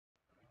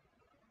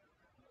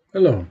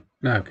Hello.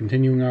 Now,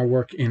 continuing our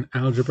work in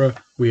algebra,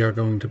 we are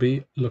going to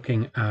be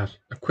looking at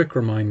a quick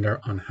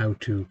reminder on how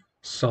to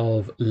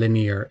solve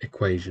linear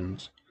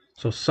equations.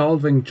 So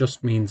solving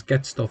just means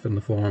get stuff in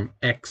the form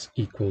x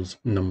equals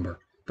number.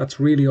 That's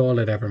really all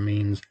it ever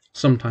means.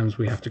 Sometimes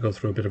we have to go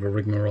through a bit of a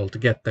rigmarole to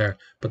get there,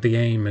 but the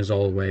aim is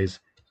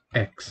always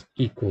x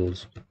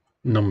equals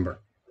number.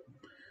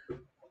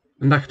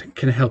 And that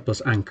can help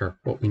us anchor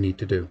what we need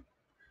to do.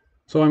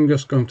 So I'm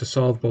just going to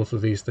solve both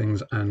of these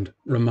things and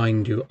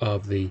remind you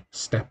of the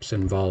steps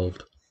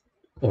involved,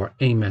 or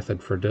a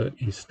method for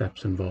these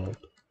steps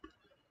involved.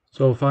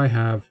 So if I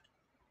have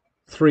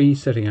 3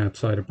 sitting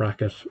outside a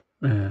bracket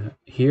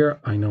here,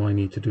 I know I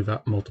need to do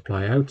that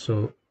multiply out.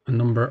 So a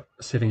number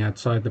sitting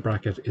outside the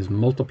bracket is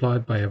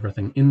multiplied by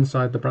everything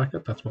inside the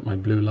bracket. That's what my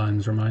blue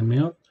lines remind me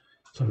of.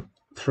 So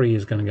 3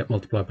 is going to get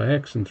multiplied by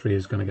x, and 3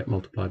 is going to get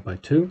multiplied by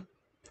 2.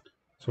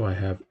 So I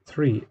have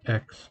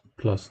 3x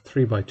plus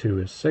 3 by 2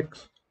 is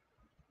 6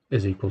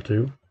 is equal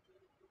to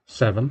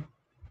 7.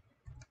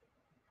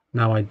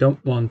 Now I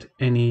don't want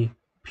any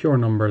pure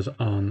numbers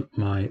on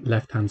my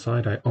left hand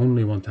side. I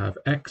only want to have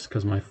x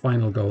because my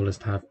final goal is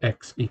to have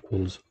x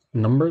equals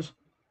numbers.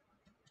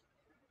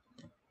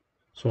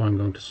 So I'm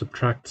going to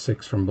subtract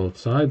 6 from both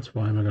sides.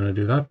 Why am I going to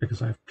do that?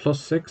 Because I have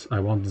plus 6. I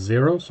want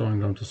 0, so I'm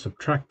going to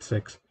subtract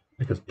 6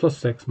 because plus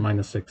 6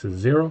 minus 6 is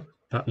 0.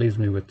 That leaves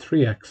me with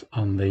 3x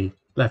on the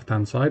left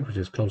hand side, which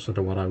is closer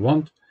to what I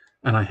want.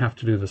 And I have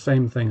to do the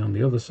same thing on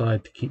the other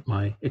side to keep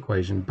my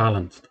equation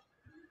balanced.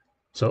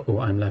 So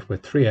I'm left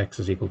with 3x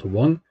is equal to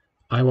 1.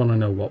 I want to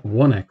know what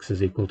 1x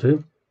is equal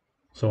to.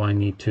 So I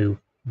need to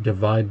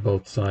divide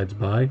both sides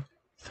by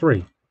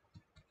 3.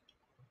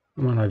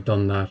 And when I've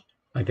done that,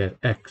 I get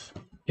x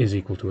is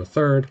equal to a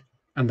third,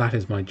 and that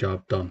is my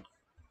job done.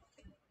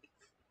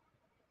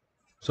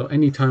 So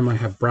anytime I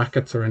have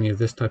brackets or any of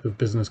this type of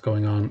business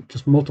going on,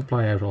 just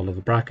multiply out all of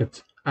the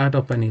brackets, add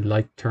up any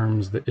like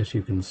terms that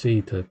you can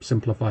see to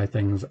simplify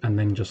things, and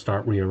then just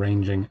start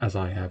rearranging as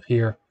I have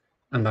here.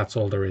 And that's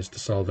all there is to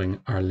solving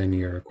our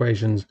linear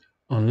equations,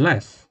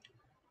 unless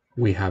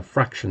we have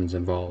fractions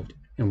involved,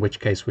 in which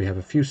case we have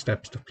a few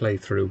steps to play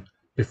through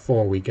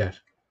before we get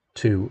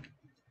to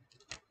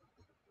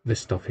this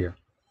stuff here.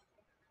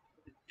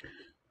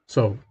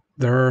 So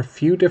there are a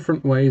few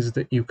different ways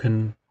that you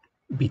can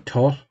be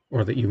taught,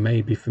 or that you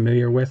may be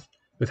familiar with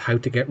how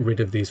to get rid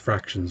of these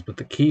fractions. But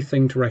the key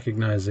thing to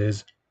recognize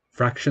is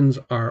fractions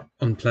are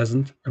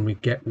unpleasant and we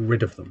get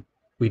rid of them.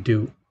 We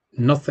do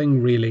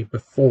nothing really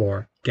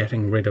before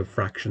getting rid of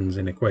fractions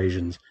in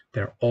equations.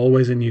 They're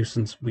always a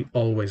nuisance. We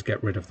always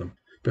get rid of them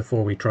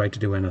before we try to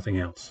do anything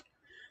else.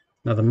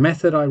 Now, the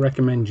method I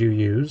recommend you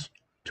use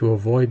to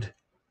avoid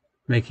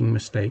making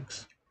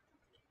mistakes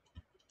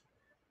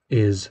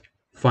is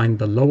find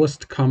the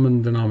lowest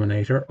common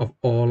denominator of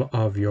all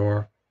of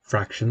your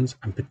fractions,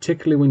 and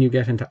particularly when you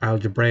get into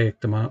algebraic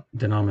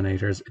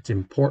denominators, it's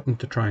important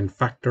to try and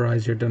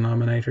factorize your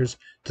denominators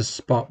to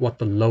spot what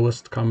the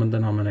lowest common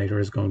denominator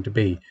is going to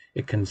be.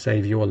 It can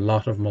save you a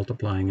lot of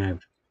multiplying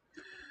out.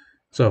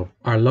 So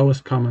our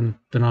lowest common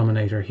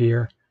denominator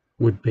here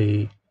would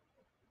be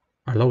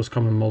our lowest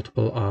common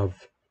multiple of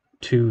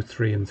 2,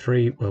 3, and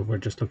 3. Well, we're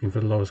just looking for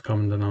the lowest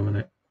common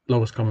denominator.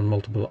 Lowest common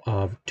multiple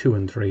of 2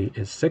 and 3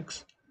 is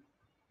 6.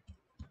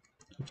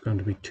 It's going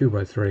to be 2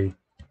 by 3.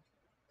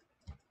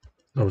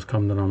 Lowest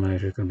common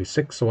denominator is going to be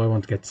 6. So I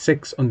want to get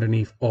 6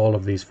 underneath all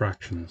of these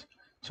fractions.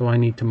 So I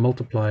need to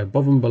multiply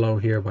above and below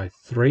here by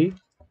 3,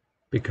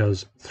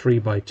 because 3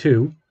 by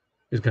 2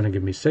 is going to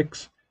give me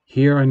 6.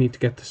 Here I need to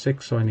get to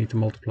 6, so I need to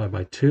multiply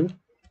by 2.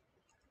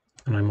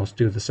 And I must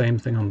do the same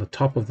thing on the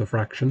top of the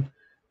fraction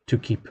to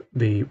keep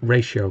the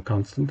ratio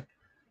constant.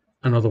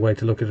 Another way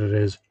to look at it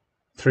is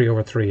 3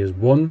 over 3 is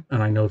 1,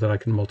 and I know that I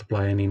can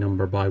multiply any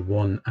number by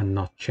 1 and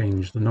not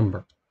change the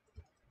number.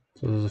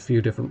 So there's a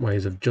few different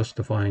ways of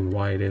justifying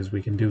why it is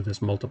we can do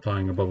this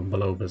multiplying above and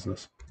below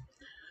business.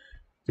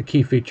 The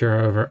key feature,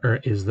 however,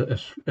 is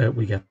that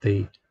we get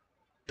the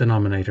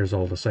denominators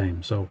all the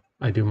same. So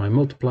I do my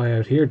multiply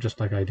out here just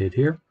like I did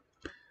here,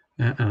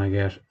 and I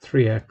get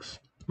 3x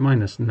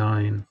minus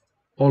 9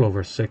 all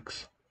over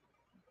 6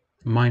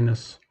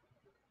 minus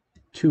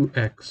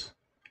 2x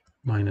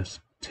minus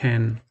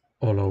 10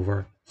 all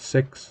over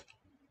 6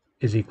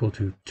 is equal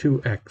to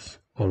 2x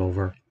all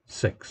over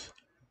 6.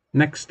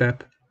 Next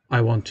step, I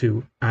want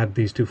to add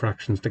these two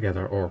fractions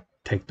together or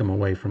take them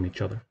away from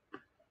each other.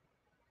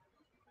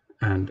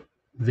 And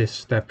this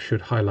step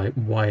should highlight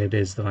why it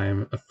is that I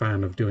am a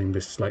fan of doing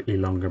this slightly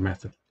longer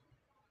method.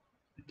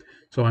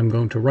 So I'm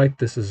going to write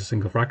this as a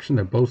single fraction.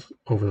 They're both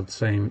over the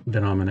same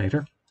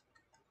denominator.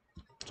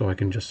 So I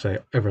can just say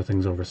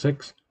everything's over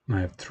 6. And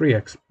I have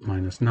 3x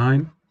minus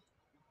 9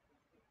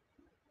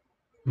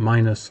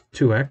 minus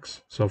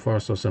 2x. So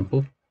far, so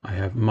simple. I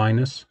have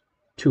minus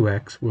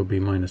 2x will be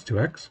minus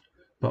 2x.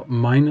 But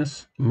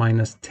minus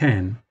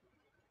 10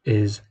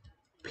 is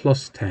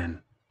plus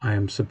 10. I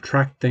am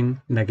subtracting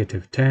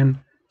negative 10,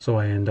 so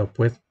I end up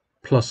with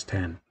plus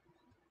 10.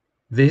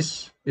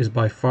 This is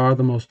by far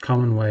the most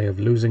common way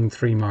of losing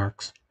 3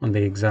 marks on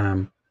the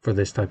exam for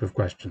this type of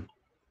question.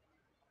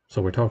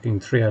 So we're talking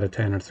 3 out of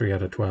 10 or 3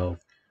 out of 12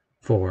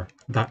 for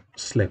that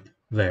slip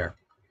there.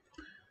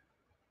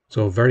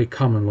 So a very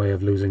common way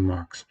of losing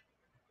marks.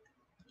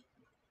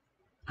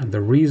 And the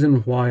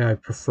reason why I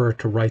prefer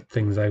to write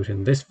things out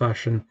in this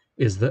fashion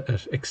is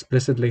that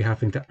explicitly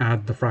having to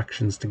add the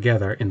fractions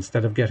together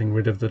instead of getting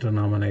rid of the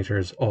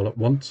denominators all at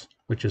once,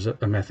 which is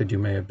a method you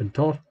may have been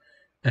taught,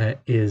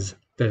 is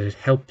that it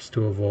helps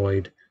to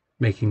avoid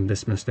making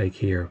this mistake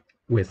here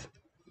with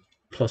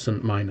plus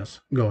and minus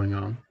going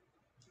on.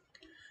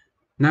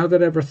 Now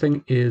that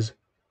everything is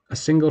a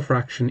single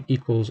fraction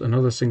equals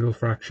another single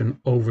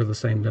fraction over the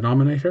same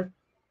denominator,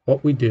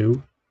 what we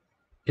do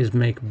is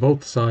make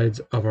both sides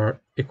of our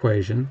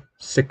equation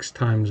 6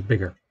 times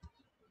bigger.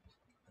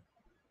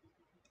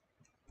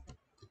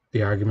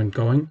 The argument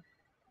going,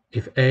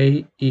 if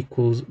a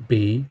equals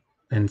b,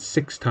 then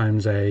 6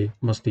 times a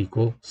must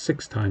equal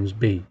 6 times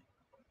b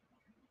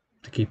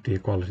to keep the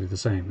equality the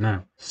same.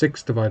 Now,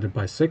 6 divided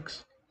by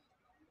 6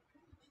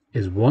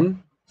 is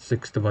 1,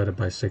 6 divided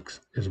by 6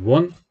 is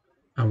 1,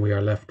 and we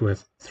are left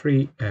with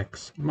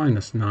 3x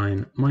minus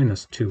 9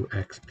 minus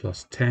 2x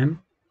plus 10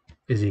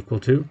 is equal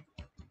to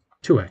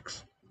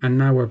 2x. And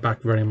now we're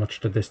back very much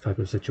to this type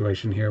of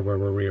situation here where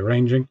we're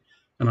rearranging,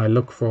 and I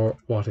look for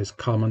what is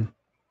common,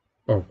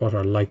 or what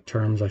are like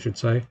terms I should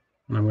say,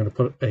 and I'm going to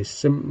put a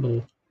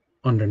symbol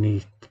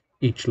underneath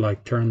each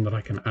like term that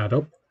I can add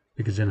up,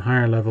 because in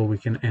higher level we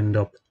can end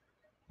up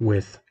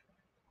with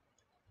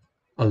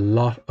a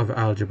lot of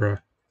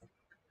algebra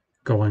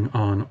going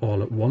on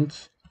all at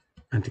once,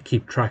 and to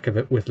keep track of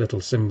it with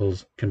little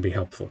symbols can be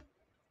helpful.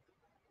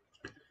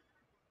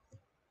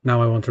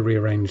 Now I want to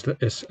rearrange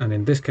this, and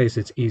in this case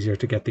it's easier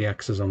to get the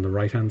x's on the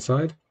right hand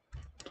side.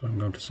 So I'm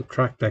going to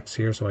subtract x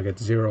here, so I get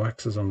 0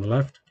 x's on the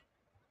left.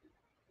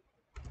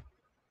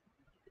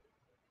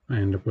 I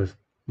end up with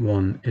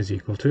 1 is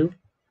equal to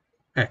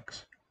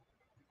x.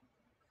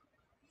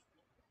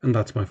 And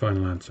that's my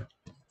final answer.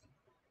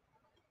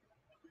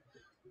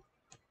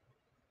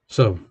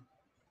 So,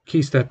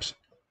 key steps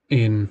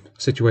in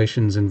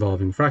situations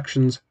involving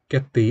fractions: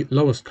 get the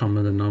lowest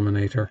common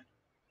denominator,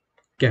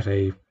 get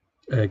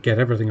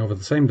everything over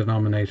the same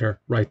denominator,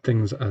 write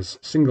things as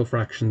single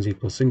fractions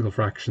equal single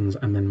fractions,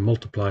 and then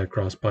multiply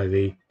across by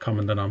the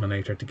common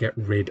denominator to get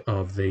rid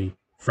of the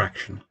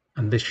fraction.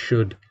 And this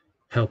should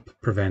help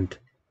prevent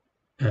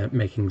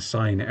making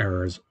sign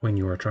errors when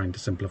you are trying to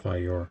simplify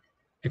your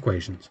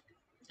equations.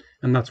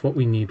 And that's what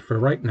we need for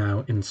right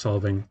now in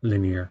solving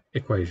linear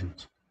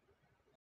equations.